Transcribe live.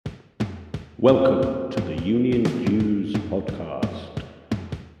Welcome to the Union Jews podcast.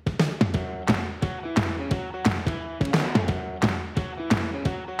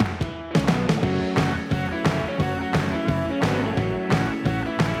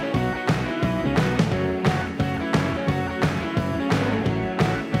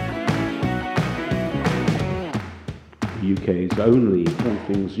 The UK's only All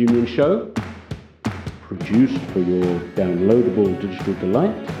Things Union show, produced for your downloadable digital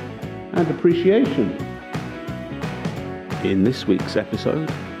delight and appreciation. In this week's episode,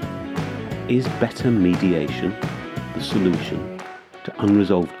 is better mediation the solution to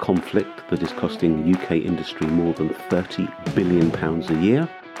unresolved conflict that is costing UK industry more than £30 billion a year?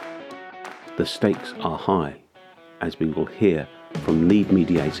 The stakes are high, as we will hear from lead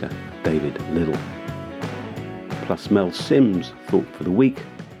mediator David Liddle. Plus Mel Sims' thought for the week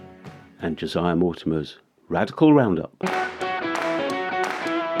and Josiah Mortimer's Radical Roundup.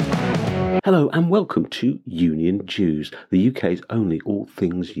 Hello and welcome to Union Jews, the UK's only all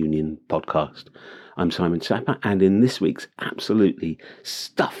things union podcast. I'm Simon Sapper, and in this week's absolutely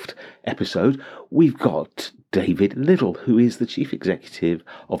stuffed episode, we've got David Liddle, who is the Chief Executive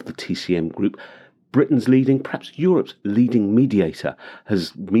of the TCM Group, Britain's leading, perhaps Europe's leading mediator,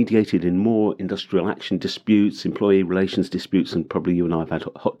 has mediated in more industrial action disputes, employee relations disputes, and probably you and I have had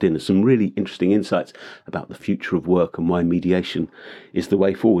hot dinner. Some really interesting insights about the future of work and why mediation is the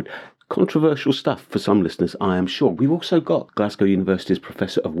way forward. Controversial stuff for some listeners, I am sure. We've also got Glasgow University's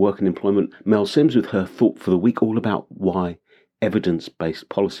Professor of Work and Employment, Mel Sims, with her thought for the week all about why evidence-based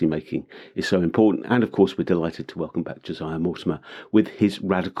policy making is so important. And of course, we're delighted to welcome back Josiah Mortimer with his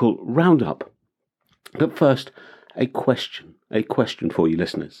Radical Roundup. But first, a question for you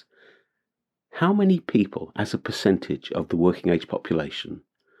listeners. How many people, as a percentage of the working age population,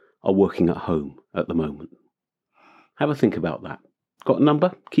 are working at home at the moment? Have a think about that. Got a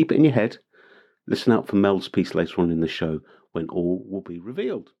number? Keep it in your head. Listen out for Mel's piece later on in the show when all will be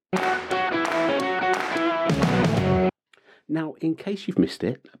revealed. Now, in case you've missed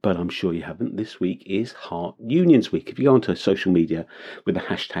it, but I'm sure you haven't, this week is Heart Unions Week. If you go onto social media with the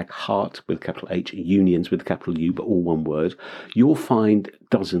hashtag Heart with capital H, Unions with capital U, but all one word, you'll find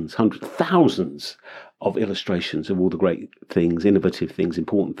dozens, hundreds, thousands of illustrations of all the great things, innovative things,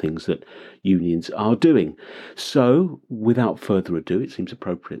 important things that unions are doing. So, without further ado, it seems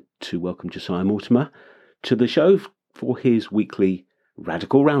appropriate to welcome Josiah Mortimer to the show for his weekly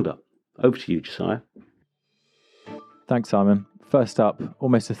Radical Roundup. Over to you, Josiah. Thanks, Simon. First up,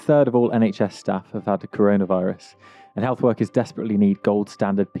 almost a third of all NHS staff have had the coronavirus, and health workers desperately need gold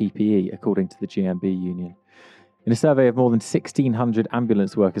standard PPE, according to the GMB union. In a survey of more than 1,600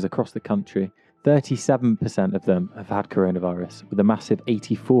 ambulance workers across the country, 37% of them have had coronavirus, with a massive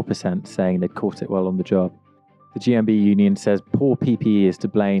 84% saying they'd caught it while on the job. The GMB union says poor PPE is to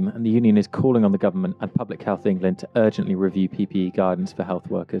blame, and the union is calling on the government and Public Health England to urgently review PPE guidance for health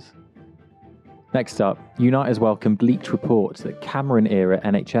workers. Next up, Unite has welcomed leaked reports that Cameron-era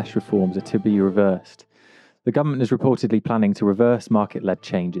NHS reforms are to be reversed. The government is reportedly planning to reverse market-led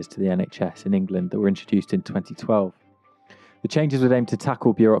changes to the NHS in England that were introduced in 2012. The changes would aim to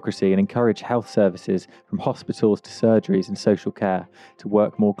tackle bureaucracy and encourage health services from hospitals to surgeries and social care to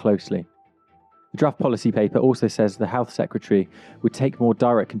work more closely. The draft policy paper also says the Health Secretary would take more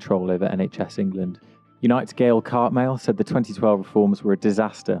direct control over NHS England. Unite's Gail Cartmail said the 2012 reforms were a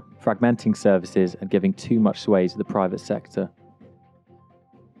disaster, fragmenting services and giving too much sway to the private sector.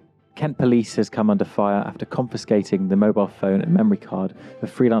 Kent Police has come under fire after confiscating the mobile phone and memory card of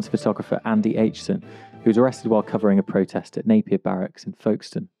freelance photographer Andy Aitchison, who was arrested while covering a protest at Napier Barracks in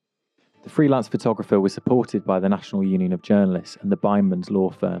Folkestone. The freelance photographer was supported by the National Union of Journalists and the Bindmans law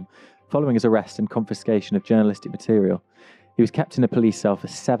firm, following his arrest and confiscation of journalistic material. He was kept in a police cell for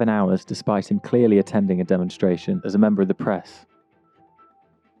 7 hours despite him clearly attending a demonstration as a member of the press.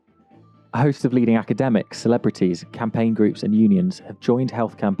 A host of leading academics, celebrities, campaign groups and unions have joined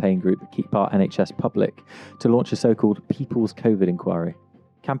health campaign group Keep Our NHS Public to launch a so-called People's COVID Inquiry.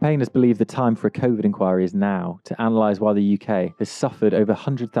 Campaigners believe the time for a COVID inquiry is now to analyse why the UK has suffered over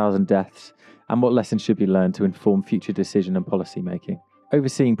 100,000 deaths and what lessons should be learned to inform future decision and policy making.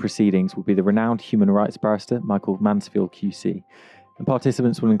 Overseeing proceedings will be the renowned human rights barrister Michael Mansfield QC, and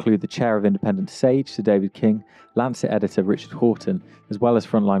participants will include the chair of Independent Sage, Sir David King, Lancet editor Richard Horton, as well as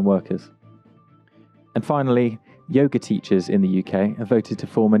frontline workers. And finally, yoga teachers in the UK have voted to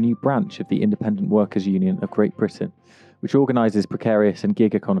form a new branch of the Independent Workers Union of Great Britain, which organises precarious and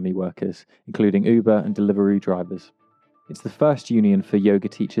gig economy workers, including Uber and Deliveroo drivers. It's the first union for yoga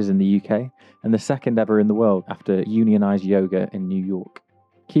teachers in the UK and the second ever in the world after unionised yoga in New York.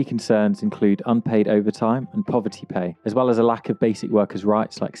 Key concerns include unpaid overtime and poverty pay, as well as a lack of basic workers'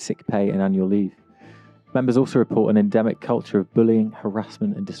 rights like sick pay and annual leave. Members also report an endemic culture of bullying,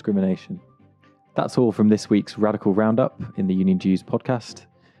 harassment and discrimination. That's all from this week's Radical Roundup in the Union Jews podcast.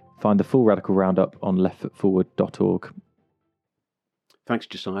 Find the full Radical Roundup on leftfootforward.org. Thanks,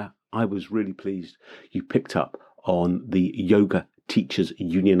 Josiah. I was really pleased you picked up on the yoga teachers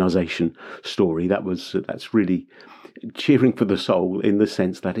unionisation story. That's really cheering for the soul, in the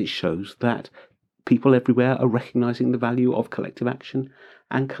sense that it shows that people everywhere are recognising the value of collective action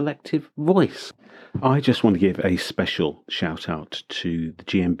and collective voice. I just want to give a special shout out to the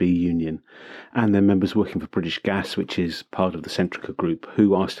GMB union and their members working for British Gas, which is part of the Centrica group,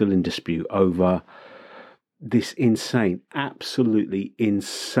 who are still in dispute over this absolutely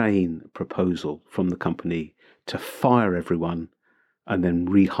insane proposal from the company to fire everyone and then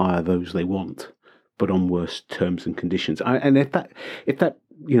rehire those they want, but on worse terms and conditions. And if that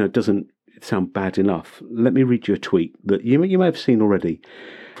doesn't sound bad enough, let me read you a tweet that you may have seen already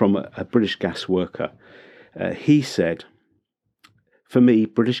from a British Gas worker. He said, "For me,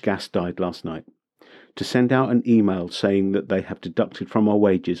 British Gas died last night. To send out an email saying that they have deducted from our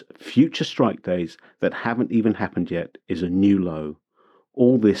wages future strike days that haven't even happened yet is a new low.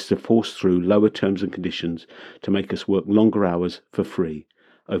 All this to force through lower terms and conditions to make us work longer hours for free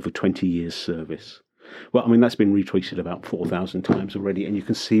over 20 years service." Well, I mean, that's been retweeted about 4,000 times already, and you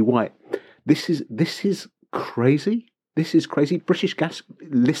can see why. This is crazy. This is crazy. British Gas,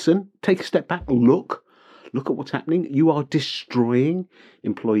 listen, take a step back, look at what's happening. You are destroying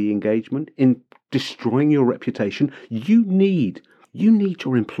employee engagement, destroying your reputation. You need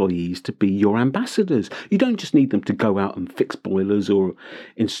your employees to be your ambassadors. You don't just need them to go out and fix boilers or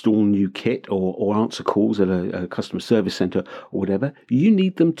install new kit or answer calls at a customer service centre or whatever. You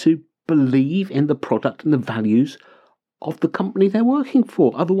need them to believe in the product and the values of the company they're working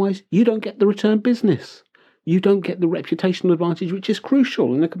for. Otherwise, you don't get the return business. You don't get the reputational advantage, which is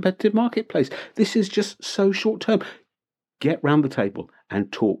crucial in a competitive marketplace. This is just so short term. Get round the table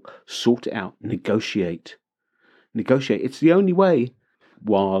and talk, sort it out, negotiate. It's the only way.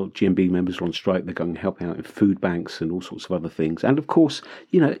 While GMB members are on strike, they're going to help out in food banks and all sorts of other things. And of course,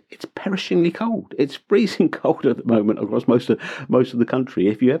 it's perishingly cold. It's freezing cold at the moment across most of the country.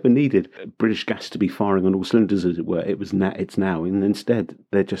 If you ever needed British Gas to be firing on all cylinders, as it were, it's now. And instead,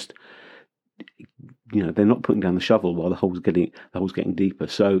 they're just, they're not putting down the shovel while the hole's getting deeper.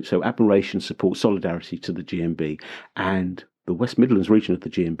 So admiration, support, solidarity to the GMB, and the West Midlands region of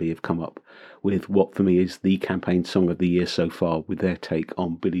the GMB have come up with what for me is the campaign song of the year so far, with their take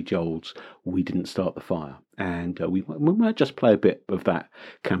on Billy Joel's "We Didn't Start the Fire." And we might just play a bit of that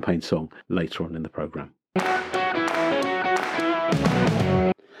campaign song later on in the programme.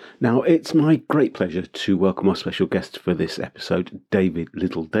 Now, it's my great pleasure to welcome our special guest for this episode, David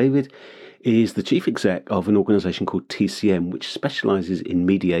Little. David is the chief exec of an organisation called TCM, which specialises in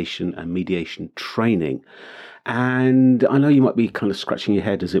mediation and mediation training. And I know you might be kind of scratching your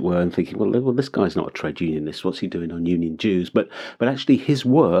head, as it were, and thinking, well, this guy's not a trade unionist. What's he doing on Union Jews? But actually, his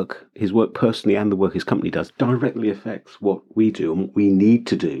work personally, and the work his company does, directly affects what we do and what we need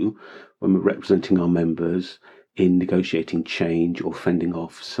to do when we're representing our members in negotiating change or fending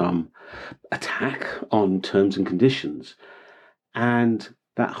off some attack on terms and conditions. And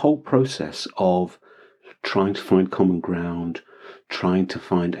that whole process of trying to find common ground, trying to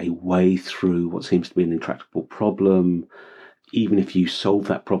find a way through what seems to be an intractable problem. Even if you solve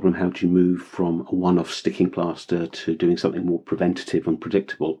that problem, how do you move from a one-off sticking plaster to doing something more preventative and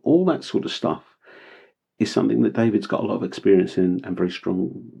predictable? All that sort of stuff is something that David's got a lot of experience in and very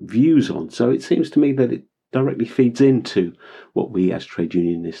strong views on. So it seems to me that it directly feeds into what we as trade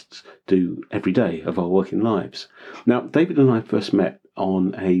unionists do every day of our working lives. Now, David and I first met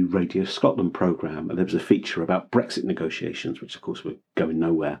on a Radio Scotland programme, and there was a feature about Brexit negotiations, which of course were going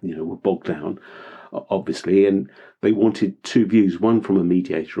nowhere, were bogged down, obviously, and they wanted two views, one from a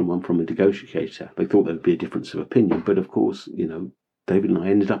mediator and one from a negotiator. They thought there would be a difference of opinion, but of course, David and I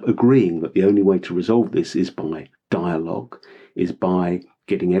ended up agreeing that the only way to resolve this is by dialogue, is by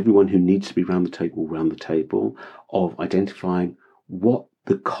getting everyone who needs to be round the table, of identifying what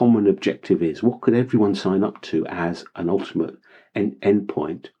the common objective is, what could everyone sign up to as an ultimate end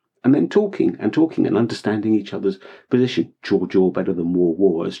point, and then talking and understanding each other's position. Jaw better than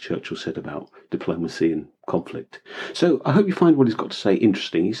war, as Churchill said about diplomacy and conflict. So I hope you find what he's got to say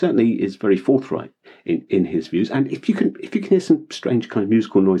interesting. He certainly is very forthright in his views, and if you can hear some strange kind of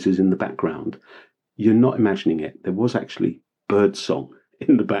musical noises in the background, you're not imagining it. There was actually birdsong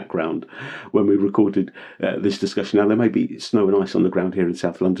in the background when we recorded this discussion. Now, there may be snow and ice on the ground here in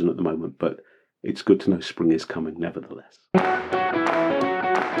South London at the moment, but it's good to know spring is coming nevertheless.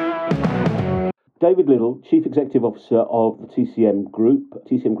 David Little, Chief Executive Officer of the TCM Group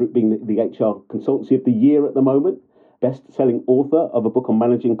being the HR Consultancy of the Year at the moment, best-selling author of a book on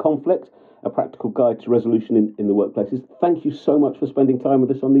managing conflict, a practical guide to resolution in the workplaces. Thank you so much for spending time with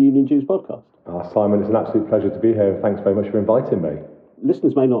us on the Union Jews podcast. Simon, it's an absolute pleasure to be here. Thanks very much for inviting me.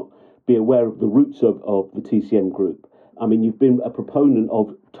 Listeners may not be aware of the roots of the TCM Group. I mean, you've been a proponent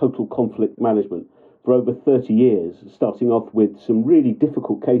of total conflict management for over 30 years, starting off with some really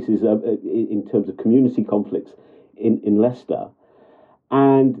difficult cases in terms of community conflicts in Leicester.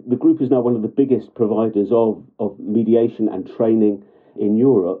 And the group is now one of the biggest providers of mediation and training in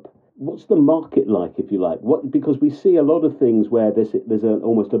Europe. What's the market like, if you like? Because we see a lot of things where there's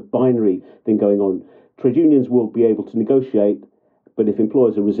almost a binary thing going on. Trade unions will be able to negotiate, but if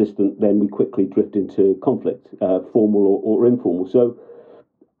employers are resistant, then we quickly drift into conflict, formal or informal. So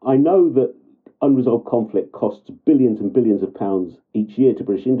I know that unresolved conflict costs billions and billions of pounds each year to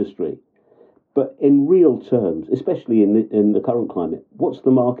British industry. But in real terms, especially in the current climate, what's the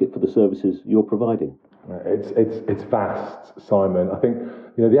market for the services you're providing? It's vast, Simon. I think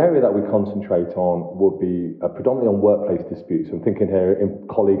the area that we concentrate on would be predominantly on workplace disputes. I'm thinking here in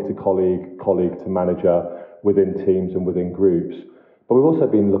colleague to colleague, colleague to manager, within teams and within groups. But we've also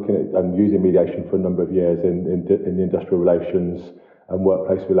been looking at and using mediation for a number of years in the industrial relations and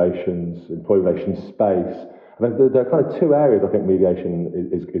workplace relations, employee relations space. And there are kind of two areas I think mediation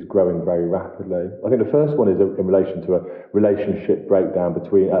is growing very rapidly. I think the first one is in relation to a relationship breakdown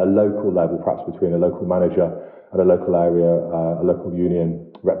at a local level, perhaps between a local manager and a local area, a local union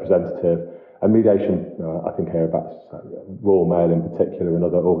representative. And mediation, I think here about Royal Mail in particular and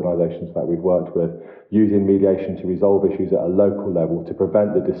other organisations that we've worked with, using mediation to resolve issues at a local level to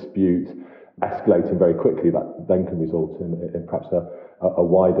prevent the dispute escalating very quickly, that then can result in perhaps a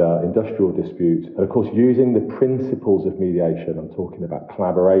wider industrial dispute. And of course, using the principles of mediation, I'm talking about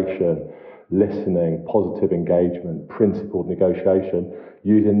collaboration, listening, positive engagement, principled negotiation,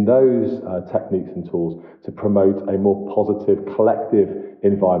 using those techniques and tools to promote a more positive collective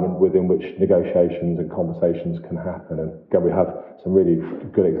environment within which negotiations and conversations can happen. And again, we have some really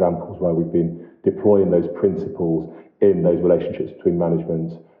good examples where we've been deploying those principles in those relationships between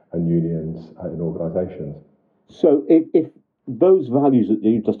management and unions in organisations. So if those values that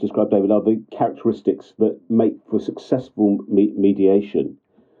you just described, David, are the characteristics that make for successful mediation,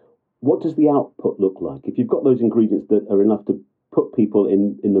 what does the output look like? If you've got those ingredients that are enough to put people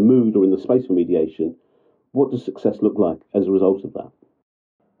in the mood or in the space for mediation, what does success look like as a result of that?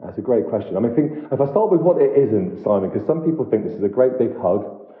 That's a great question. I mean, if I start with what it isn't, Simon, because some people think this is a great big hug,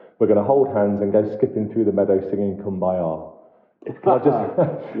 we're going to hold hands and go skipping through the meadow singing Kumbaya.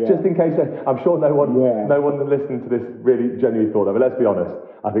 Just in case, I'm sure no one listening to this really genuinely thought that, but let's be honest,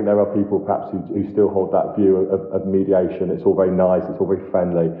 I think there are people perhaps who still hold that view of mediation. It's all very nice, it's all very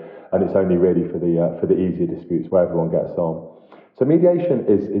friendly, and it's only really for the easier disputes where everyone gets on. So mediation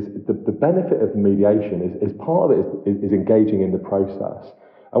is the benefit of mediation is part of it is engaging in the process.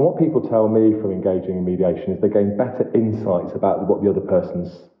 And what people tell me from engaging in mediation is they gain better insights about what the other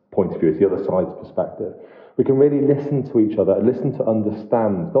person's point of view is, the other side's perspective. We can really listen to each other and listen to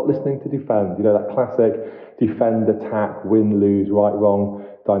understand, not listening to defend. That classic defend, attack, win, lose, right, wrong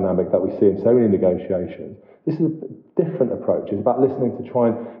dynamic that we see in so many negotiations. This is a different approach. It's about listening to try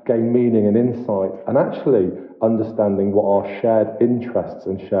and gain meaning and insight and actually understanding what our shared interests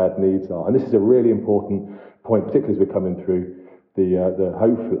and shared needs are. And this is a really important point, particularly as we're coming through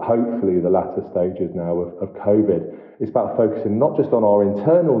hopefully the latter stages now of COVID. It's about focusing not just on our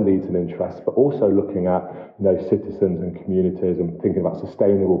internal needs and interests, but also looking at citizens and communities and thinking about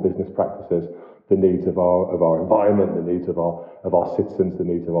sustainable business practices, the needs of our environment, the needs of our citizens, the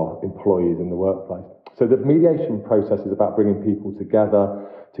needs of our employees in the workplace. So the mediation process is about bringing people together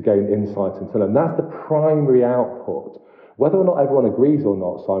to gain insights and to learn. That's the primary output. Whether or not everyone agrees or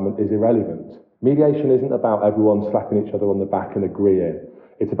not, Simon, is irrelevant. Mediation isn't about everyone slapping each other on the back and agreeing.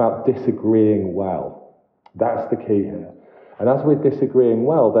 It's about disagreeing well. That's the key here. And as we're disagreeing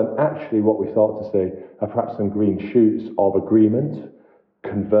well, then actually what we start to see are perhaps some green shoots of agreement,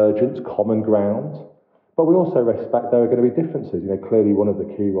 convergence, common ground. But we also respect there are going to be differences. Clearly one of the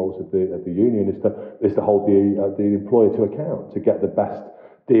key roles of the union is to hold the employer to account, to get the best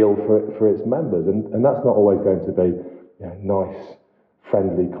deal for its members. And that's not always going to be nice,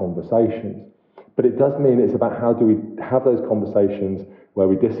 friendly conversations. But it does mean it's about how do we have those conversations where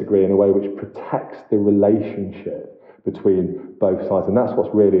we disagree in a way which protects the relationship between both sides. And that's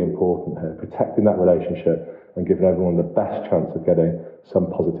what's really important here, protecting that relationship and giving everyone the best chance of getting some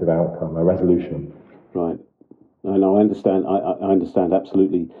positive outcome, a resolution. Right. No, I understand. I understand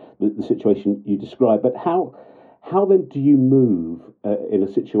absolutely the situation you describe. But how How then do you move in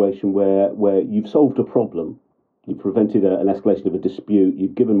a situation where you've solved a problem, you've prevented an escalation of a dispute,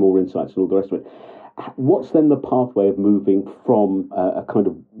 you've given more insights and all the rest of it? What's then the pathway of moving from a kind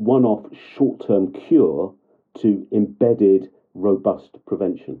of one-off short-term cure to embedded, robust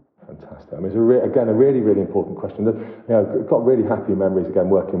prevention? Fantastic. I mean, it's again a really, really important question. I've got really happy memories again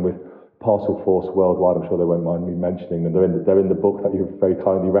working with Parcel Force Worldwide. I'm sure they won't mind me mentioning them. They're in the book that you've very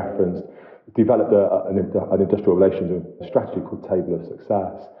kindly referenced. Developed an industrial relations strategy called Table of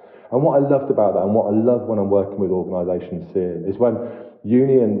Success. And what I loved about that, and what I love when I'm working with organisations here, is when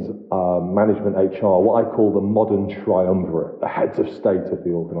unions, management, HR, what I call the modern triumvirate, the heads of state of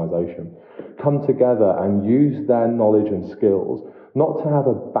the organisation, come together and use their knowledge and skills, not to have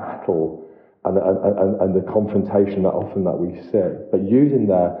a battle and the confrontation that often that we see, but using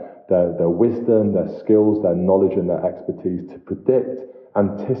their wisdom, their skills, their knowledge and their expertise to predict,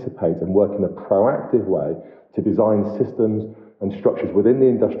 anticipate and work in a proactive way to design systems and structures within the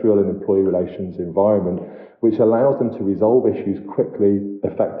industrial and employee relations environment which allows them to resolve issues quickly,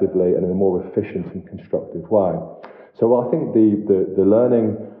 effectively and in a more efficient and constructive way. So I think the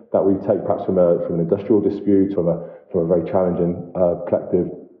learning that we take perhaps from an industrial dispute, from a very challenging collective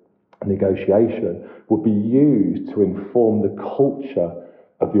negotiation, would be used to inform the culture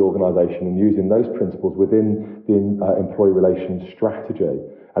of the organisation and using those principles within the employee relations strategy.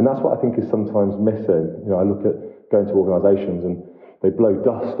 And that's what I think is sometimes missing. I look at going to organisations and they blow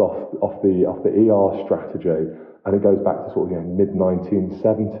dust off the ER strategy, and it goes back to sort of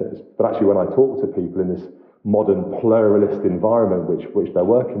mid-1970s. But actually, when I talk to people in this modern pluralist environment which they're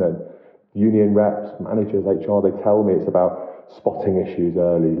working in, union reps, managers, HR, they tell me it's about spotting issues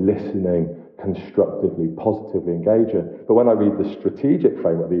early, listening constructively, positively engaging. But when I read the strategic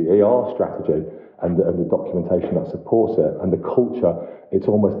framework, the ER strategy, and the documentation that supports it, and the culture, it's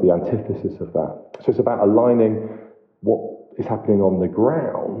almost the antithesis of that. So it's about aligning what is happening on the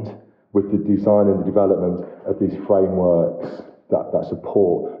ground with the design and the development of these frameworks that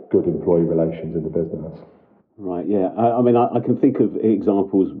support good employee relations in the business. Right, yeah. I can think of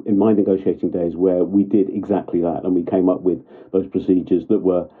examples in my negotiating days where we did exactly that, and we came up with those procedures that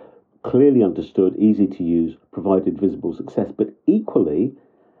were clearly understood, easy to use, provided visible success. But equally,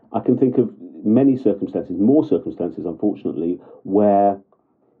 I can think of many circumstances, more circumstances, unfortunately, where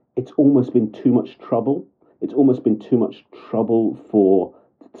it's almost been too much trouble. It's almost been too much trouble for,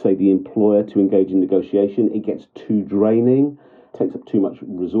 say, the employer to engage in negotiation. It gets too draining, takes up too much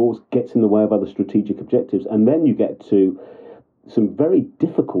resource, gets in the way of other strategic objectives. And then you get to some very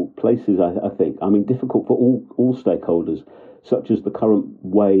difficult places, I think. I mean, difficult for all stakeholders, such as the current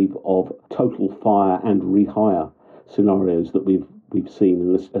wave of total fire and rehire scenarios that we've seen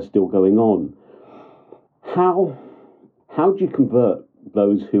and are still going on. How do you convert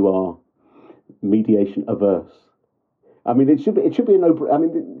those who are mediation averse? I mean, it should be a no. I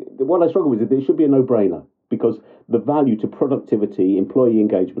mean, what I struggle with is it should be a no-brainer, because the value to productivity, employee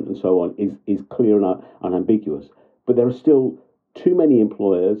engagement, and so on is clear and unambiguous. But there are still too many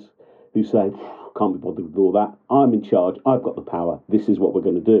employers who say, "Can't be bothered with all that. I'm in charge. I've got the power. This is what we're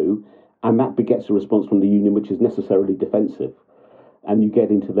going to do," and that begets a response from the union which is necessarily defensive, and you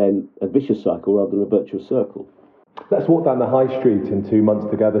get into then a vicious cycle rather than a virtuous circle. Let's walk down the high street in 2 months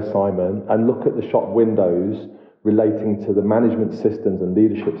together, Simon, and look at the shop windows relating to the management systems and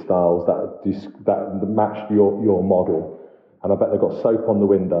leadership styles that match your model. And I bet they've got soap on the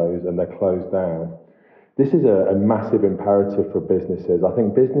windows and they're closed down. This is a massive imperative for businesses. I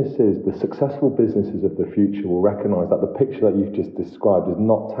think the successful businesses of the future will recognise that the picture that you've just described is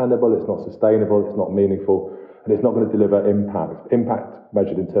not tenable, it's not sustainable, it's not meaningful, and it's not going to deliver impact. Impact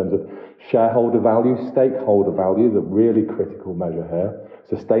measured in terms of shareholder value, stakeholder value, the really critical measure here.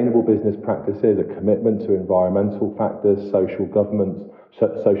 Sustainable business practices, a commitment to environmental factors, social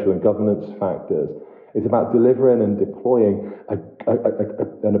and governance factors. It's about delivering and deploying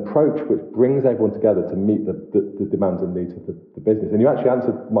an approach which brings everyone together to meet the demands and needs of the business. And you actually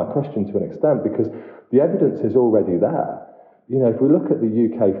answered my question to an extent, because the evidence is already there. If we look at the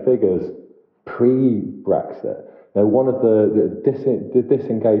UK figures pre-Brexit, one of the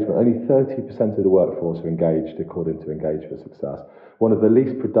disengagement, only 30% of the workforce are engaged according to Engage for Success. One of the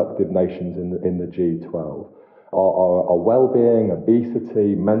least productive nations in the G12. Our well-being,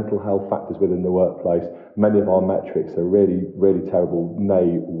 obesity, mental health factors within the workplace, many of our metrics are really, really terrible,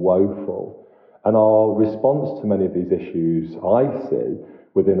 nay, woeful. And our response to many of these issues, I see,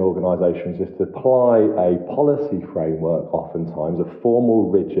 within organisations is to apply a policy framework, oftentimes, a formal,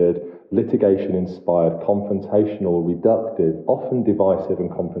 rigid, litigation-inspired, confrontational, reductive, often divisive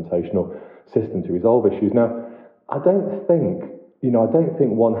and confrontational system to resolve issues. Now, I don't think I don't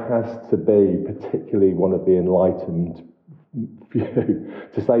think one has to be particularly one of the enlightened few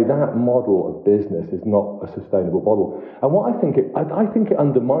to say that model of business is not a sustainable model. And what I think it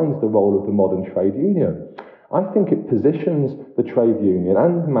undermines the role of the modern trade union. I think it positions the trade union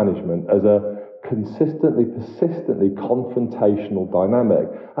and management as a consistently, persistently confrontational dynamic.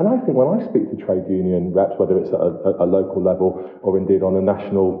 And I think when I speak to trade union reps, whether it's at a local level or indeed on a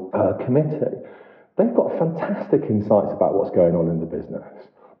national committee, they've got fantastic insights about what's going on in the business.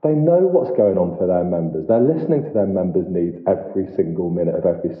 They know what's going on for their members. They're listening to their members' needs every single minute of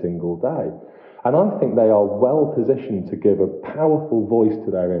every single day. And I think they are well positioned to give a powerful voice to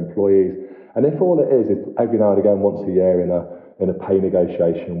their employees. And if all it is every now and again, once a year in a pay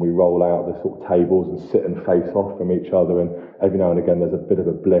negotiation, we roll out the sort of tables and sit and face off from each other, and every now and again there's a bit of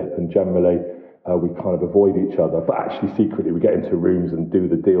a blip, and generally we kind of avoid each other, but actually secretly we get into rooms and do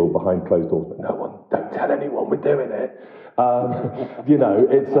the deal behind closed doors, but don't tell anyone we're doing it.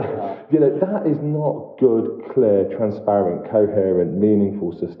 That is not good, clear, transparent, coherent,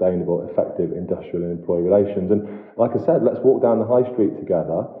 meaningful, sustainable, effective industrial and employee relations. And like I said, let's walk down the high street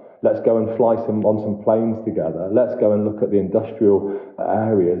together. Let's go and fly on some planes together. Let's go and look at the industrial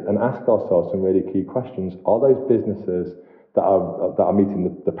areas and ask ourselves some really key questions. Are those businesses that are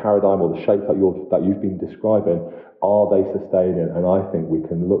meeting the paradigm or the shape that you've been describing, are they sustaining? And I think we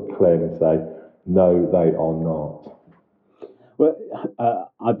can look clear and say, no, they are not. Well,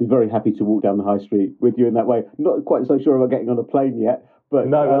 I'd be very happy to walk down the high street with you in that way. Not quite so sure about getting on a plane yet. But,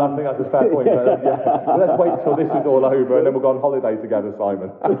 no, well, I think that's a fair point. But, yeah. Let's wait till this is all over and then we'll go on holiday together,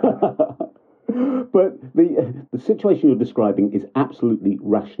 Simon. But the situation you're describing is absolutely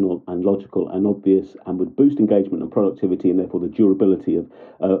rational and logical and obvious, and would boost engagement and productivity and therefore the durability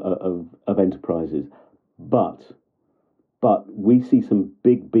of enterprises. But we see some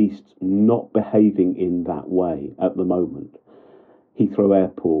big beasts not behaving in that way at the moment. Heathrow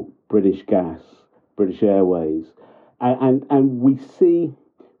Airport, British Gas, British Airways, and we see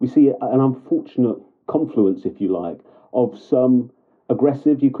an unfortunate confluence, if you like, of some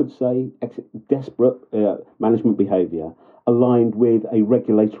aggressive, you could say, desperate management behaviour aligned with a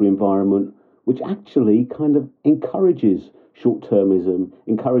regulatory environment which actually kind of encourages short-termism,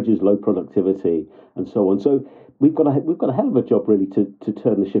 encourages low productivity, and so on. So we've got a hell of a job really to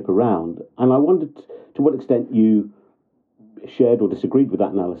turn the ship around. And I wondered to what extent you shared or disagreed with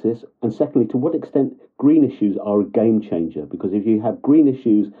that analysis, and secondly, to what extent green issues are a game changer, because if you have green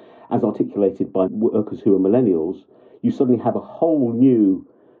issues as articulated by workers who are millennials, you suddenly have a whole new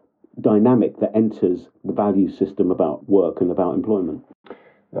dynamic that enters the value system about work and about employment.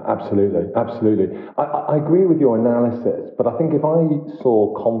 Absolutely. I agree with your analysis, but I think if I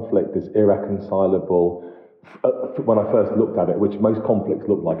saw conflict as irreconcilable when I first looked at it, which most conflicts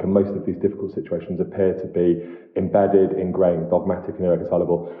look like, and most of these difficult situations appear to be embedded, ingrained, dogmatic and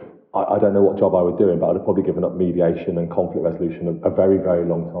irreconcilable, I don't know what job I would do, but I'd have probably given up mediation and conflict resolution a very, very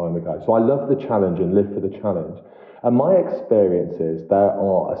long time ago. So I love the challenge and live for the challenge. And my experience is there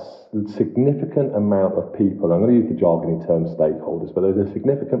are a significant amount of people, I'm going to use the jargony term stakeholders, but there's a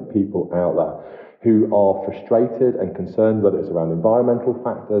significant people out there who are frustrated and concerned, whether it's around environmental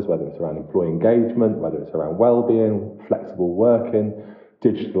factors, whether it's around employee engagement, whether it's around well-being, flexible working,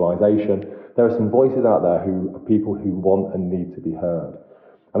 digitalisation. There are some voices out there who are people who want and need to be heard.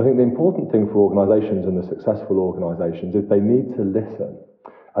 And I think the important thing for organisations and the successful organisations is they need to listen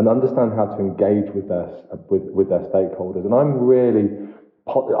and understand how to engage with their stakeholders. And I'm really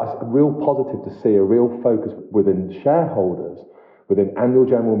real positive to see a real focus within shareholders, within annual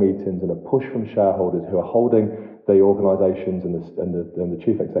general meetings, and a push from shareholders who are holding the organisations and the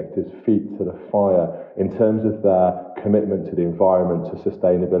chief executives' feet to the fire in terms of their commitment to the environment, to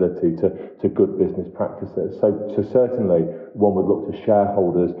sustainability, to good business practices. So certainly one would look to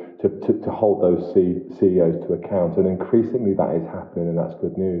shareholders to hold those CEOs to account, and increasingly that is happening, and that's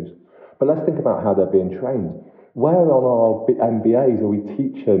good news. But let's think about how they're being trained. Where on our MBAs are we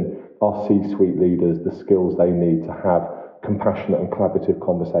teaching our C-suite leaders the skills they need to have compassionate and collaborative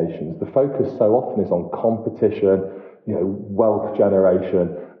conversations? The focus so often is on competition, wealth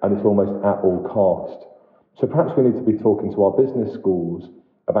generation, and it's almost at all cost. So perhaps we need to be talking to our business schools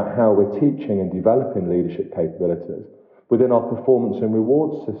about how we're teaching and developing leadership capabilities. Within our performance and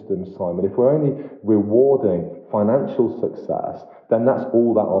reward systems, Simon, if we're only rewarding financial success, then that's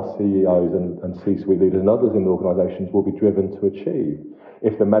all that our CEOs and C-suite leaders and others in the organisations will be driven to achieve.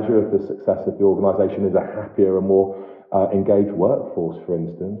 If the measure of the success of the organisation is a happier and more engaged workforce, for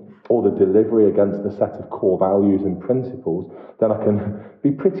instance, or the delivery against a set of core values and principles, then I can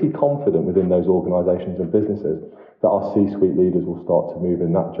be pretty confident within those organisations and businesses that our C-suite leaders will start to move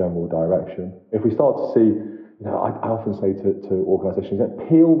in that general direction. If we start to see I often say to organisations,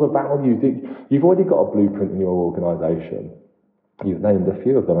 peel the values. You've already got a blueprint in your organisation. You've named a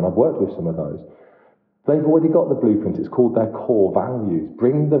few of them, and I've worked with some of those. They've already got the blueprint. It's called their core values.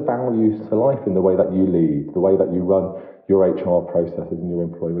 Bring the values to life in the way that you lead, the way that you run your HR processes and your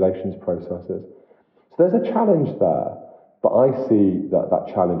employee relations processes. So there's a challenge there, but I see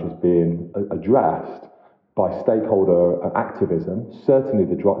that challenge as being addressed by stakeholder activism, certainly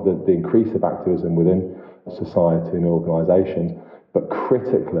the increase of activism within society and organisations, but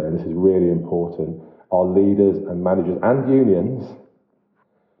critically, and this is really important, our leaders and managers and unions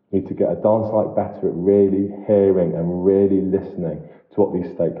need to get a darn sight better at really hearing and really listening to what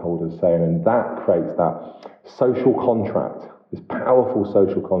these stakeholders are saying, and that creates that social contract, this powerful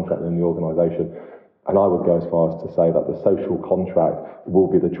social contract in the organisation. And I would go as far as to say that the social contract will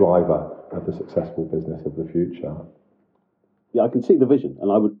be the driver of the successful business of the future. Yeah, I can see the vision,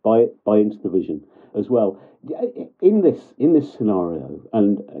 and I would buy into the vision as well. In this scenario,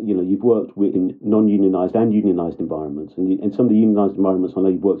 and you've worked in non-unionised and unionised environments, and some of the unionised environments I know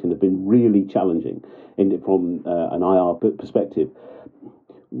you've worked in have been really challenging from an IR perspective.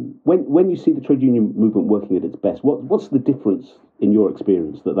 When you see the trade union movement working at its best, what's the difference in your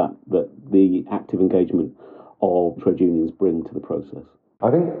experience that the active engagement of trade unions bring to the process? I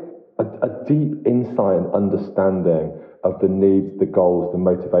think a deep insight and understanding of the needs, the goals, the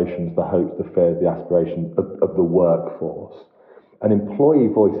motivations, the hopes, the fears, the aspirations of the workforce. An employee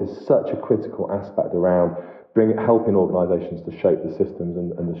voice is such a critical aspect around helping organisations to shape the systems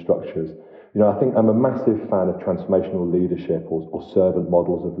and the structures. I think I'm a massive fan of transformational leadership or servant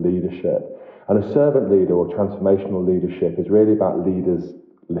models of leadership. And a servant leader or transformational leadership is really about leaders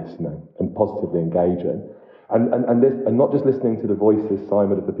listening and positively engaging. And not just listening to the voices,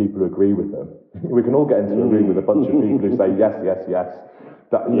 Simon, of the people who agree with them. We can all get into a room with a bunch of people who say yes, yes, yes.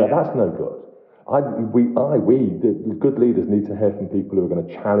 That's no good. The good leaders need to hear from people who are going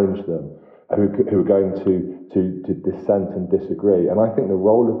to challenge them, who are going to dissent and disagree. And I think the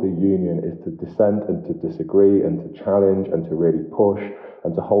role of the union is to dissent and to disagree and to challenge and to really push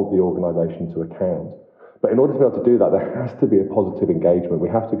and to hold the organisation to account. But in order to be able to do that, there has to be a positive engagement.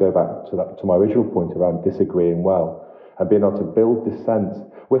 We have to go back to my original point around disagreeing well and being able to build dissent.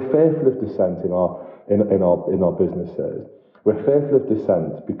 We're fearful of dissent in our businesses. We're fearful of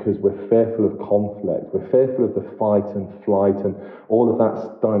dissent because we're fearful of conflict. We're fearful of the fight and flight and all of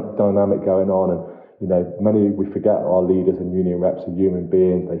that dynamic going on. And we forget our leaders and union reps are human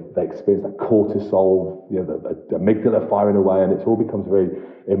beings. They experience that cortisol, the amygdala firing away, and it all becomes very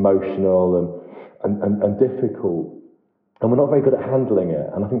emotional and difficult, and we're not very good at handling it.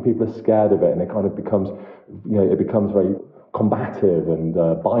 And I think people are scared of it, and it kind of becomes, it becomes very combative and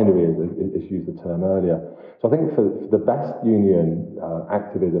binary, as used the term earlier. So I think for the best union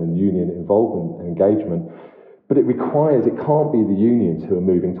activism and union involvement and engagement, but it can't be the unions who are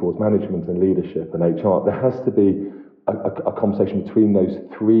moving towards management and leadership and HR. There has to be a conversation between those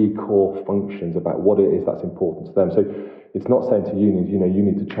three core functions about what it is that's important to them. So it's not saying to unions, you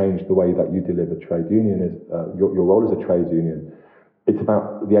need to change the way that you deliver trade union, your role as a trade union. It's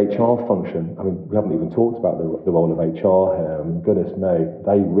about the HR function. I mean, we haven't even talked about the role of HR here. I mean, goodness me,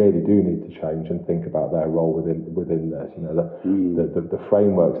 they really do need to change and think about their role within this. The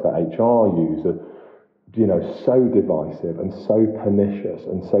frameworks that HR use are, so divisive and so pernicious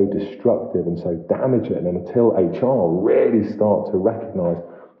and so destructive and so damaging. And until HR really start to recognise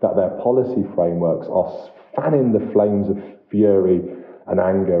that their policy frameworks are fanning the flames of fury and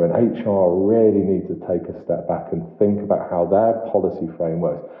anger, and HR really need to take a step back and think about how their policy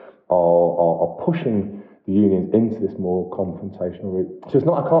frameworks are pushing the unions into this more confrontational route. So it's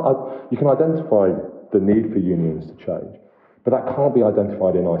not, you can identify the need for unions to change, but that can't be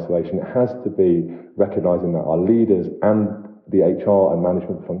identified in isolation. It has to be recognising that our leaders and the HR and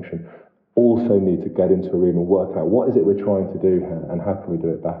management function also need to get into a room and work out what is it we're trying to do here and how can we do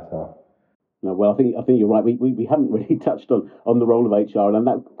it better. No, well, I think you're right. We haven't really touched on the role of HR, and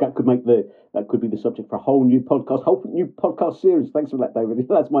that could be the subject for a whole new podcast series. Thanks for that, David.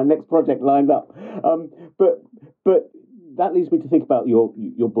 That's my next project lined up. But that leads me to think about your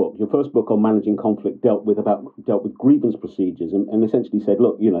book. Your first book on managing conflict dealt with grievance procedures, and essentially said,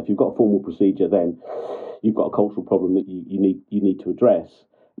 look, if you've got a formal procedure, then you've got a cultural problem that you need to address.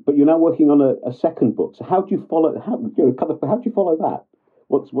 But you're now working on a second book. So how do you follow? How do you follow that?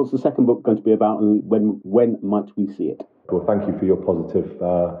 What's the second book going to be about, and when might we see it? Well, thank you for your positive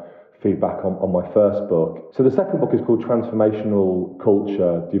feedback on my first book. So the second book is called Transformational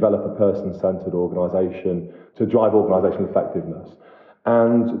Culture, Develop a Person-Centered Organisation to Drive Organisational Effectiveness.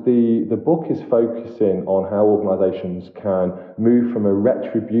 And the book is focusing on how organisations can move from a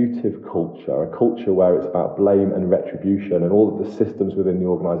retributive culture, a culture where it's about blame and retribution, and all of the systems within the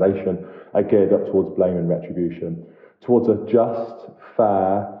organisation are geared up towards blame and retribution, towards a just,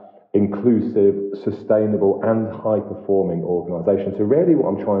 fair, inclusive, sustainable and high-performing organisation. So really what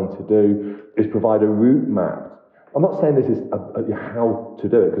I'm trying to do is provide a route map. I'm not saying this is how to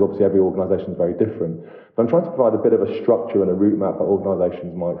do it, because obviously every organisation is very different, but I'm trying to provide a bit of a structure and a route map that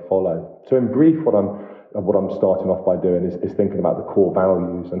organisations might follow. So in brief, what I'm starting off by doing is thinking about the core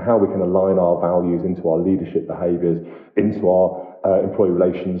values and how we can align our values into our leadership behaviours, into our employee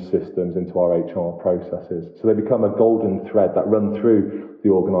relations systems, into our HR processes. So they become a golden thread that run through the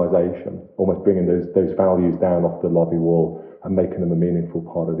organisation, almost bringing those values down off the lobby wall and making them a meaningful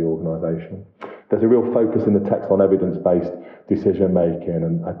part of the organisation. There's a real focus in the text on evidence-based decision making,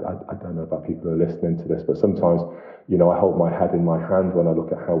 and I don't know about people who are listening to this, but sometimes, I hold my head in my hand when I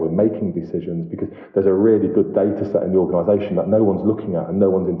look at how we're making decisions, because there's a really good data set in the organisation that no one's looking at and no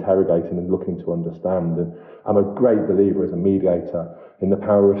one's interrogating and looking to understand. And I'm a great believer as a mediator in the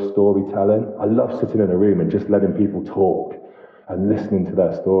power of storytelling. I love sitting in a room and just letting people talk and listening to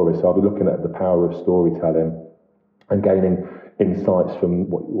their stories. So I'll be looking at the power of storytelling and gaining insights from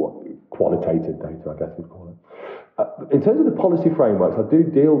what qualitative data, I guess we'd call it. In terms of the policy frameworks, I do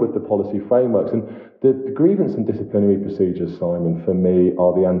deal with the policy frameworks, and the grievance and disciplinary procedures, Simon, for me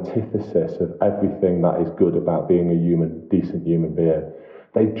are the antithesis of everything that is good about being a decent human being.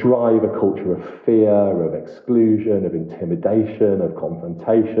 They drive a culture of fear, of exclusion, of intimidation, of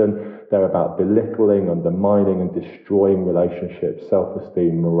confrontation. They're about belittling, undermining and destroying relationships,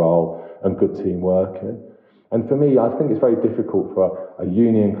 self-esteem, morale and good team working. And for me, I think it's very difficult for a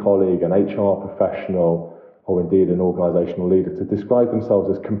union colleague, an HR professional, or indeed an organisational leader to describe themselves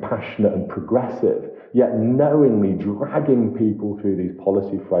as compassionate and progressive, yet knowingly dragging people through these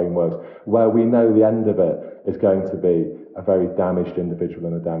policy frameworks where we know the end of it is going to be a very damaged individual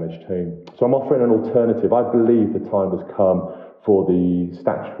and a damaged team. So I'm offering an alternative. I believe the time has come for the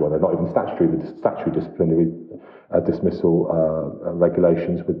statutory, not even statutory, the statutory disciplinary dismissal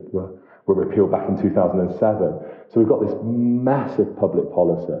regulations were repealed back in 2007. So we've got this massive public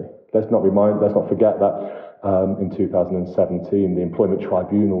policy. Let's not forget that in 2017, the Employment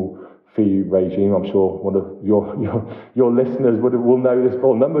Tribunal fee regime, I'm sure one of your listeners will know this,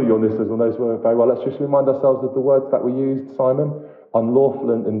 or a number of your listeners will know this very well. Let's just remind ourselves of the words that were used, Simon.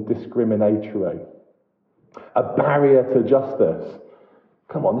 Unlawful and discriminatory. A barrier to justice.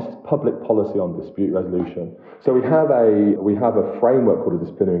 Come on, this is public policy on dispute resolution. So we have a framework called a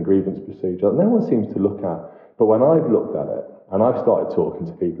disciplinary and grievance procedure that no one seems to look at. But when I've looked at it, and I've started talking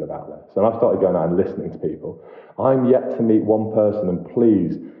to people about this, and I've started going out and listening to people, I'm yet to meet one person, and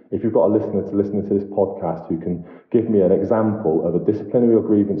please, if you've got a listener to listening to this podcast who can give me an example of a disciplinary or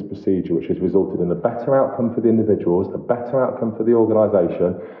grievance procedure which has resulted in a better outcome for the individuals, a better outcome for the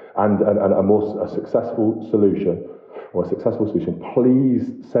organisation, and a successful solution, please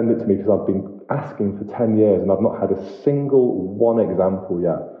send it to me, because I've been asking for 10 years and I've not had a single one example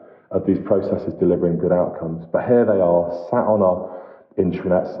yet of these processes delivering good outcomes. But here they are, sat on our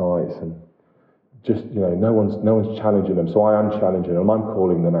intranet sites, and just, no one's challenging them. So I am challenging them. I'm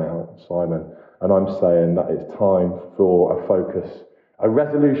calling them out, Simon, and I'm saying that it's time for a focus, a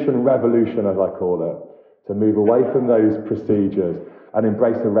resolution revolution, as I call it, to move away from those procedures and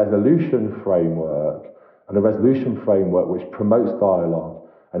embrace a resolution framework, and a resolution framework which promotes dialogue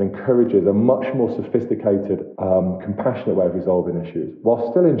and encourages a much more sophisticated, compassionate way of resolving issues,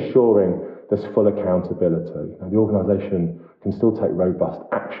 while still ensuring there's full accountability. Now, the organisation can still take robust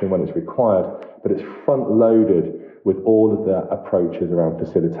action when it's required, but it's front-loaded with all of the approaches around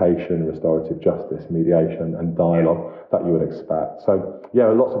facilitation, restorative justice, mediation and dialogue that you would expect. So,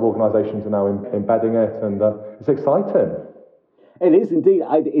 lots of organisations are now embedding it, and it's exciting. It is indeed.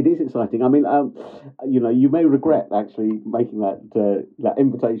 It is exciting. I mean, you may regret actually making that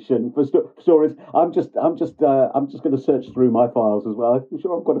invitation for stories. I'm just going to search through my files as well. I'm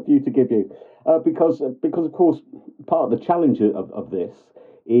sure I've got a few to give you, because of course part of the challenge of this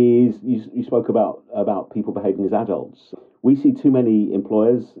is you spoke about people behaving as adults. We see too many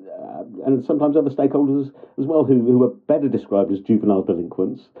employers and sometimes other stakeholders as well who are better described as juvenile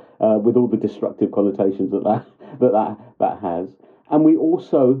delinquents, with all the destructive connotations that has. And we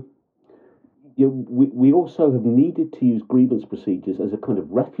also have needed to use grievance procedures as a kind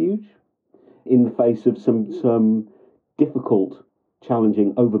of refuge in the face of some difficult,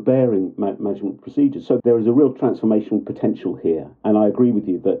 challenging, overbearing management procedures. So there is a real transformational potential here. And I agree with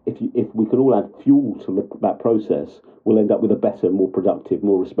you that if we can all add fuel to that process, we'll end up with a better, more productive,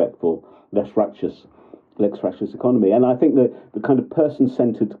 more respectful, less fractious Lex-Fractious economy. And I think the kind of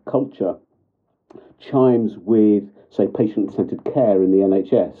person-centred culture chimes with, say, patient-centred care in the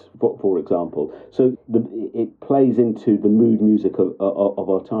NHS, for example. So it plays into the mood music of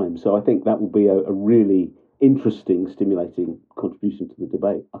our time. So I think that will be a really interesting, stimulating contribution to the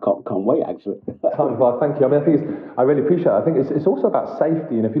debate. I can't wait, actually. Well, thank you. I mean, I really appreciate it. I think it's also about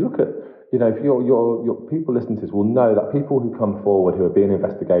safety. And if you look at, if your people listening to this will know that people who come forward who are being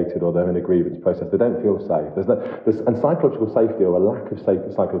investigated or they're in a grievance process, they don't feel safe. And psychological safety, or a lack of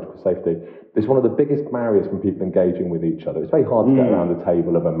psychological safety, is one of the biggest barriers from people engaging with each other. It's very hard to get around the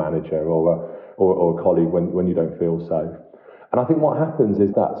table of a manager or a colleague when you don't feel safe. And I think what happens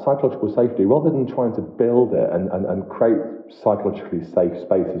is that psychological safety, rather than trying to build it and create psychologically safe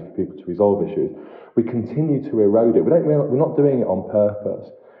spaces for people to resolve issues, we continue to erode it. We're not doing it on purpose.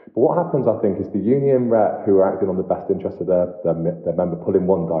 But what happens, I think, is the union rep who are acting on the best interest of their member pull in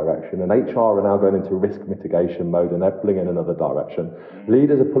one direction, and HR are now going into risk mitigation mode and they're pulling in another direction.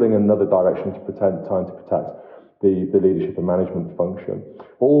 Leaders are pulling in another direction to protect the leadership and management function,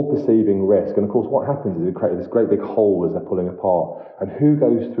 all perceiving risk. And of course, what happens is it creates this great big hole as they're pulling apart. And who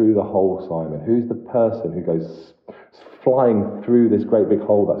goes through the hole, Simon? Who's the person who goes flying through this great big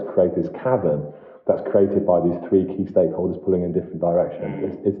hole that's created, this cavern that's created by these three key stakeholders pulling in different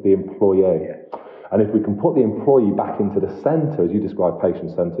directions? It's the employee. And if we can put the employee back into the centre, as you described,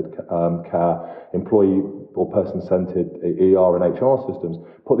 patient-centred care, employee or person-centred ER and HR systems,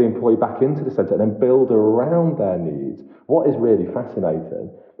 put the employee back into the centre and then build around their needs. What is really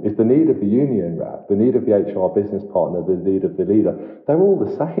fascinating is the need of the union rep, the need of the HR business partner, the need of the leader. They're all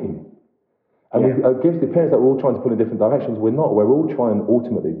the same. And it gives the appearance that we're all trying to pull in different directions. We're not. We're all trying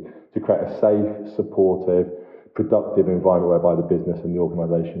ultimately to create a safe, supportive, productive environment whereby the business and the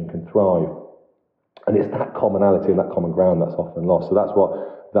organisation can thrive. And it's that commonality and that common ground that's often lost. So that's what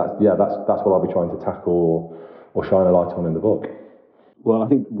I'll be trying to tackle or shine a light on in the book. Well, I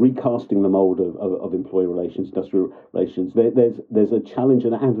think recasting the mould of employee relations, industrial relations, there's a challenge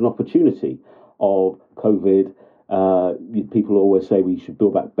and an opportunity of COVID. People always say we should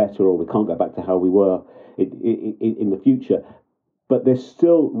build back better, or we can't go back to how we were in the future. But there's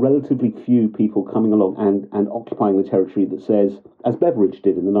still relatively few people coming along and occupying the territory that says, as Beveridge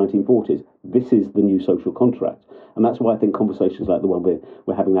did in the 1940s, this is the new social contract. And that's why I think conversations like the one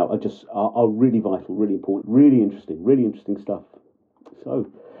we're having now are really vital, really important, really interesting stuff. So,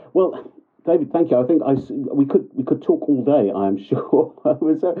 well, David, thank you. I think we could talk all day, I am sure,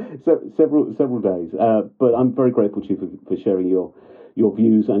 several days. But I'm very grateful to you for sharing your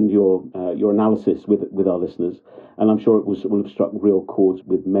views and your analysis with our listeners, and I'm sure it will have struck real chords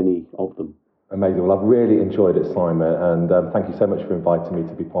with many of them. Amazing. Well, I've really enjoyed it, Simon, and thank you so much for inviting me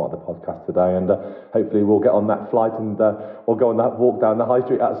to be part of the podcast today. And hopefully, we'll get on that flight and we'll go on that walk down the high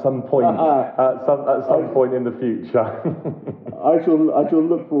street at some point, at some point in the future. I shall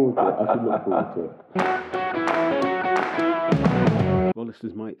look forward to it. Well,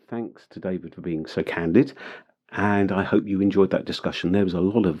 listeners, my thanks to David for being so candid. And I hope you enjoyed that discussion. There was a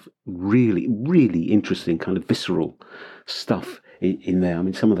lot of really, really interesting kind of visceral stuff in there. I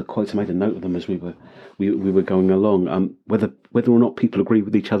mean, some of the quotes, I made a note of them as we were going along. Whether or not people agree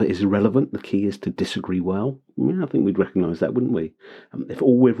with each other is irrelevant. The key is to disagree well. I think we'd recognise that, wouldn't we? If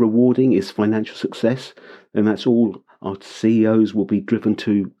all we're rewarding is financial success, then that's all our CEOs will be driven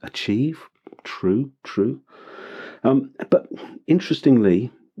to achieve. True. But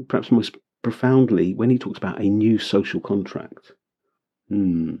interestingly, perhaps most profoundly, when he talks about a new social contract,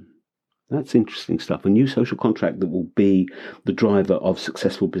 that's interesting stuff. A new social contract that will be the driver of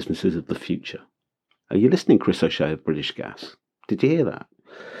successful businesses of the future. Are you listening, Chris O'Shea of British Gas? Did you hear that?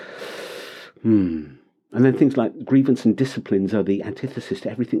 And then things like grievance and disciplines are the antithesis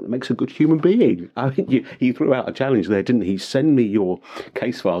to everything that makes a good human being. I mean, he threw out a challenge there, didn't he? Send me your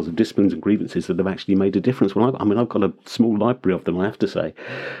case files of disciplines and grievances that have actually made a difference. Well, I've got a small library of them, I have to say.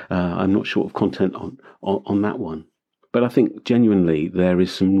 I'm not short of content on that one. But I think genuinely there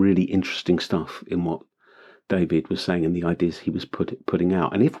is some really interesting stuff in what David was saying and the ideas he was putting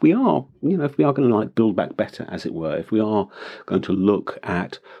out. And if we are going to build back better, as it were, if we are going to look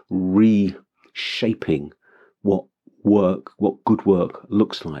at reshaping what good work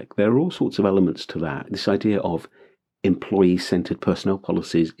looks like, there are all sorts of elements to that. This idea of employee-centred personnel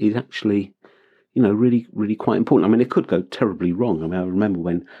policies is actually, really, really quite important. I mean, it could go terribly wrong. I mean, I remember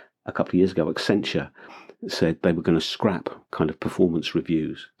when a couple of years ago, Accenture said they were going to scrap kind of performance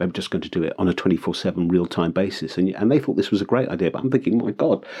reviews. They were just going to do it on a 24/7 real-time basis. And they thought this was a great idea. But I'm thinking, my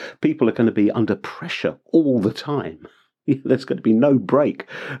God, people are going to be under pressure all the time. There's going to be no break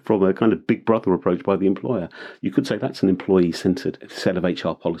from a kind of big brother approach by the employer. You could say that's an employee-centred set of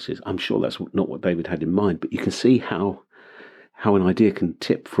HR policies. I'm sure that's not what David had in mind, but you can see how an idea can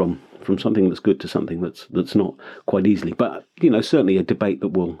tip from something that's good to something that's not quite easily. But, certainly a debate that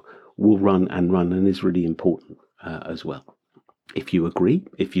will run and is really important as well. If you agree,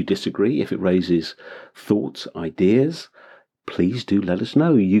 if you disagree, if it raises thoughts, ideas, please do let us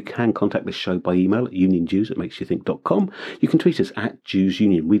know. You can contact the show by email at unionjews@makesyouthink.com. You can tweet us at Jews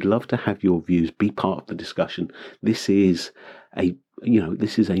Union. We'd love to have your views, be part of the discussion. This is a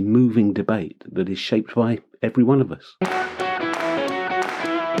moving debate that is shaped by every one of us.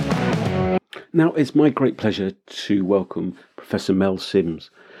 Now, it's my great pleasure to welcome Professor Mel Sims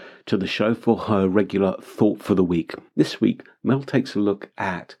to the show for her regular Thought for the Week. This week, Mel takes a look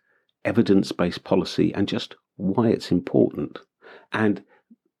at evidence-based policy and just why it's important. And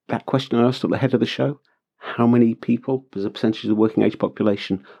that question I asked at the head of the show, how many people, as a percentage of the working age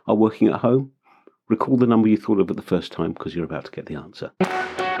population, are working at home? Recall the number you thought of at the first time, because you're about to get the answer.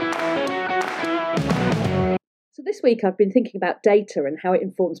 So this week I've been thinking about data and how it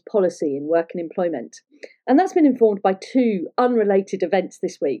informs policy in work and employment. And that's been informed by two unrelated events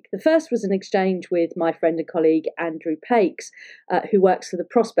this week. The first was an exchange with my friend and colleague Andrew Pakes, who works for the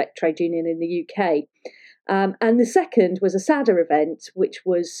Prospect Trade Union in the UK. And the second was a sadder event, which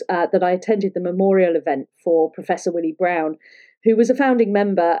was that I attended the memorial event for Professor Willie Brown, who was a founding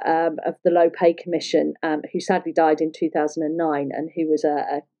member of the Low Pay Commission, who sadly died in 2009 and who was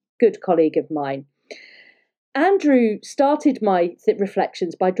a good colleague of mine. Andrew started my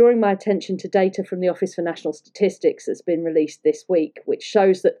reflections by drawing my attention to data from the Office for National Statistics that's been released this week, which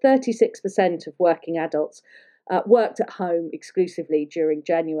shows that 36% of working adults worked at home exclusively during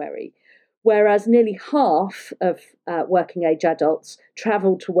January, whereas nearly half of working age adults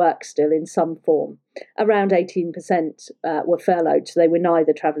travelled to work still in some form. Around 18% were furloughed, so they were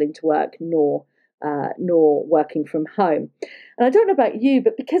neither travelling to work nor working from home. And I don't know about you,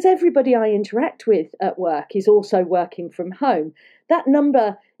 but because everybody I interact with at work is also working from home, that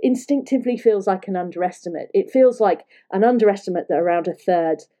number instinctively feels like an underestimate. It feels like an underestimate that around a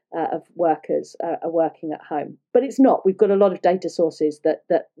third of workers are working at home. But it's not. We've got a lot of data sources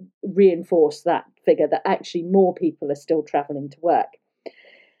that reinforce that figure, that actually more people are still travelling to work.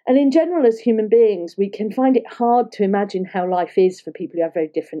 And in general, as human beings, we can find it hard to imagine how life is for people who have very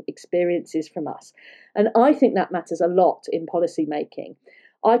different experiences from us. And I think that matters a lot in policy making.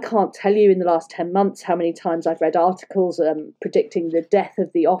 I can't tell you in the last 10 months how many times I've read articles predicting the death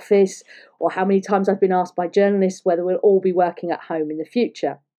of the office, or how many times I've been asked by journalists whether we'll all be working at home in the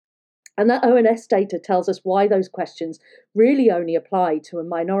future. And that ONS data tells us why those questions really only apply to a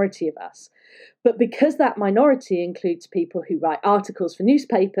minority of us. But because that minority includes people who write articles for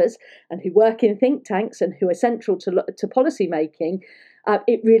newspapers and who work in think tanks and who are central to policy making,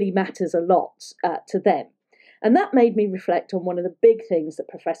 it really matters a lot to them. And that made me reflect on one of the big things that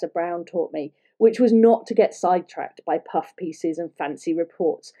Professor Brown taught me, which was not to get sidetracked by puff pieces and fancy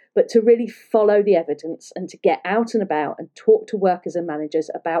reports, but to really follow the evidence and to get out and about and talk to workers and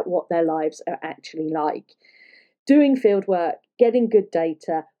managers about what their lives are actually like. Doing field work, getting good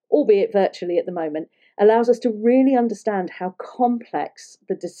data, albeit virtually at the moment, allows us to really understand how complex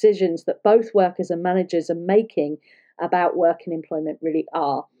the decisions that both workers and managers are making about work and employment really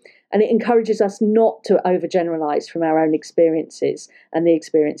are. And it encourages us not to overgeneralize from our own experiences and the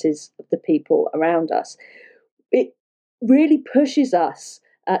experiences of the people around us. It really pushes us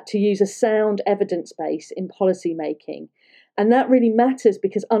to use a sound evidence base in policy making. And that really matters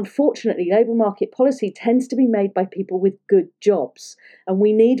because, unfortunately, labour market policy tends to be made by people with good jobs. And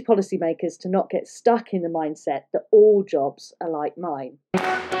we need policymakers to not get stuck in the mindset that all jobs are like mine.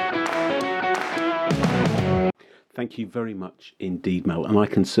 Thank you very much indeed, Mel. And I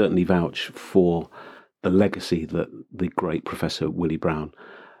can certainly vouch for the legacy that the great Professor Willie Brown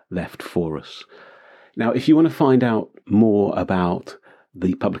left for us. Now, if you want to find out more about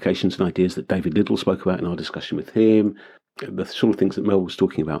the publications and ideas that David Liddell spoke about in our discussion with him, the sort of things that Mel was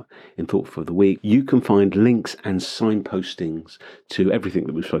talking about in Thought for the Week, you can find links and signpostings to everything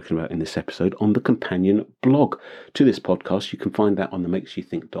that we've spoken about in this episode on the companion blog to this podcast. You can find that on the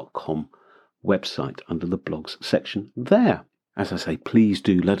makesyouthink.com website under the blogs section there. As I say, please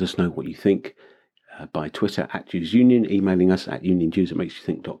do let us know what you think by Twitter at Jews Union, emailing us at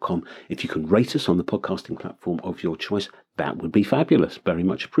unionjews@makesyouthink.com. If you can rate us on the podcasting platform of your choice, that would be fabulous. Very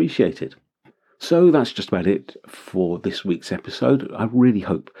much appreciated. So that's just about it for this week's episode. I really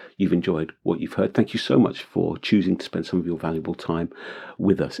hope you've enjoyed what you've heard. Thank you so much for choosing to spend some of your valuable time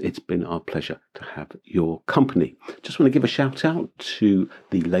with us. It's been our pleasure to have your company. Just want to give a shout out to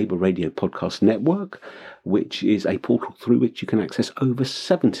the Labour Radio Podcast Network, which is a portal through which you can access over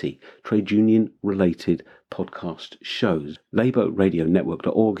 70 trade union related podcast shows.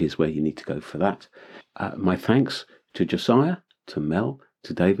 LabourRadioNetwork.org is where you need to go for that. My thanks to Josiah, to Mel,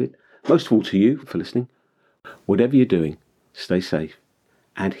 to David, most of all to you for listening. Whatever you're doing, stay safe.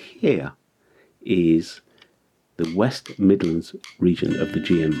 And here is the West Midlands region of the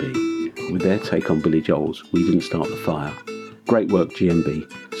GMB with their take on Billy Joel's We Didn't Start the Fire. Great work,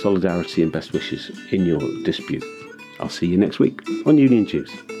 GMB. Solidarity and best wishes in your dispute. I'll see you next week on Union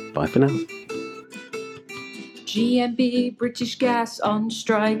Juice. Bye for now. GMB, British Gas, on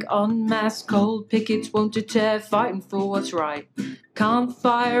strike, en masse, cold pickets won't deter, fighting for what's right. Can't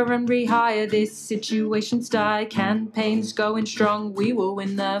fire and rehire, this situation's dire, campaign's going strong, we will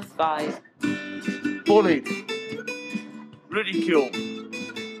win the fight. Bullied, ridiculed,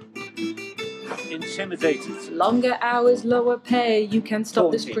 intimidated. Longer hours, lower pay, you can't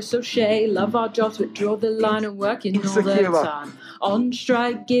stop this Taunting. Chris O'Shea. Love our jobs, but draw the line and working all the Insecure. time. On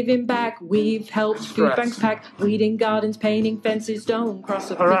strike, giving back, we've helped food Stress. banks pack, weeding gardens, painting fences, don't cross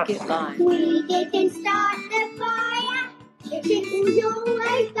a Harass. picket line. We didn't start the fire. It was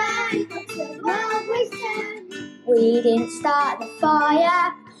always bad, but the world was turned. We didn't start the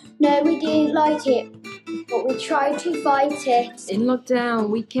fire. No, we didn't light it, but we tried to fight it. In lockdown,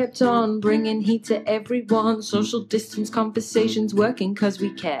 we kept on bringing heat to everyone. Social distance conversations working cause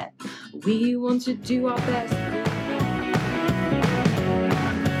we care. We want to do our best.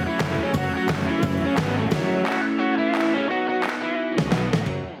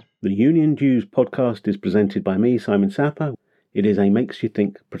 The Union Jews podcast is presented by me, Simon Sapper. It is a Makes You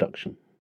Think production.